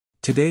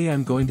Today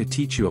I'm going to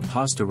teach you a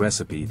pasta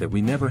recipe that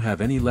we never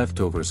have any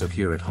leftovers of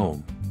here at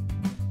home.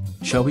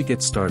 Shall we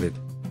get started?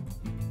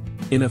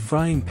 In a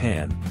frying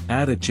pan,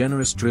 add a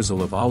generous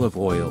drizzle of olive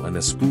oil and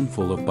a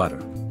spoonful of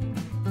butter.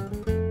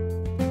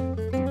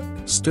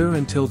 Stir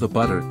until the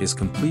butter is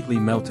completely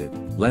melted,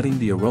 letting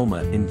the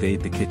aroma invade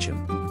the kitchen.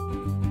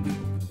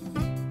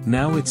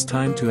 Now it's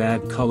time to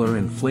add color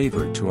and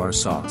flavor to our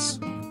sauce.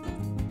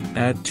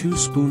 Add 2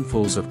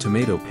 spoonfuls of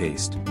tomato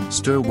paste,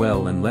 stir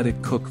well and let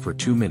it cook for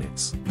 2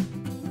 minutes.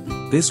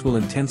 This will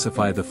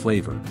intensify the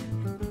flavor.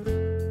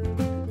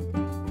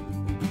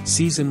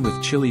 Season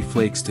with chili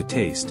flakes to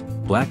taste,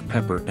 black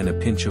pepper and a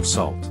pinch of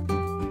salt.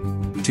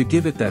 To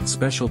give it that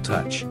special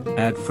touch,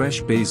 add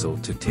fresh basil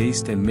to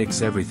taste and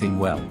mix everything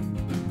well.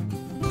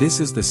 This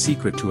is the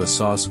secret to a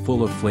sauce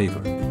full of flavor.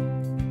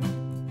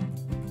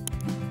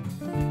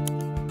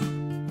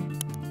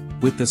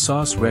 With the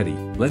sauce ready,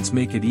 let's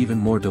make it even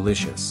more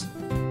delicious.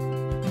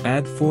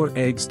 Add 4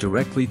 eggs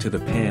directly to the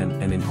pan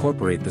and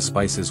incorporate the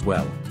spices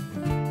well.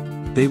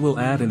 They will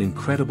add an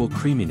incredible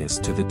creaminess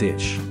to the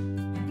dish.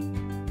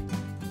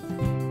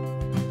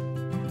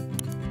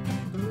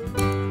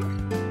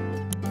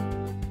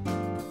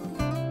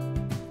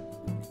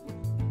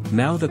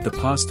 Now that the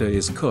pasta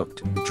is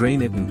cooked,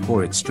 drain it and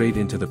pour it straight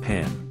into the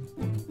pan.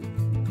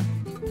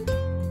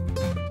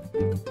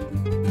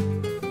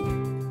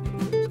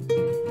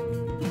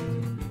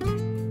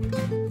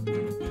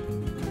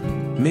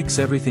 Mix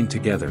everything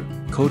together,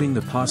 coating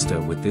the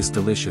pasta with this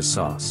delicious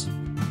sauce.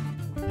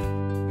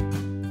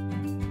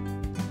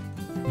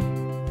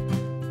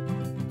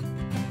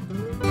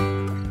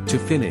 To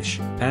finish,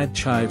 add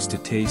chives to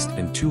taste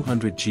and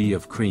 200 g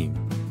of cream.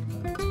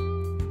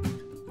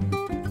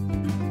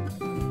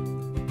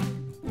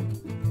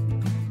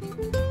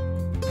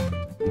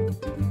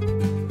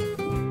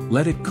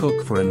 Let it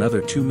cook for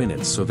another 2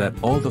 minutes so that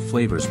all the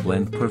flavors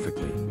blend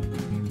perfectly.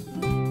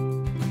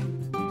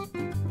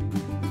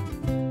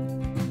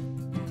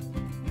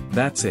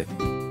 That's it.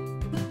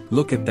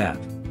 Look at that.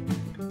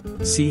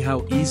 See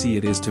how easy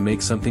it is to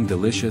make something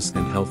delicious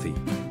and healthy.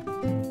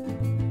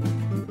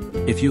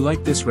 If you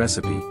like this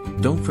recipe,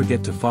 don't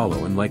forget to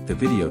follow and like the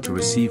video to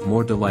receive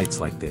more delights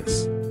like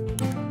this.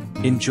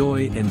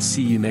 Enjoy and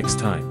see you next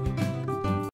time.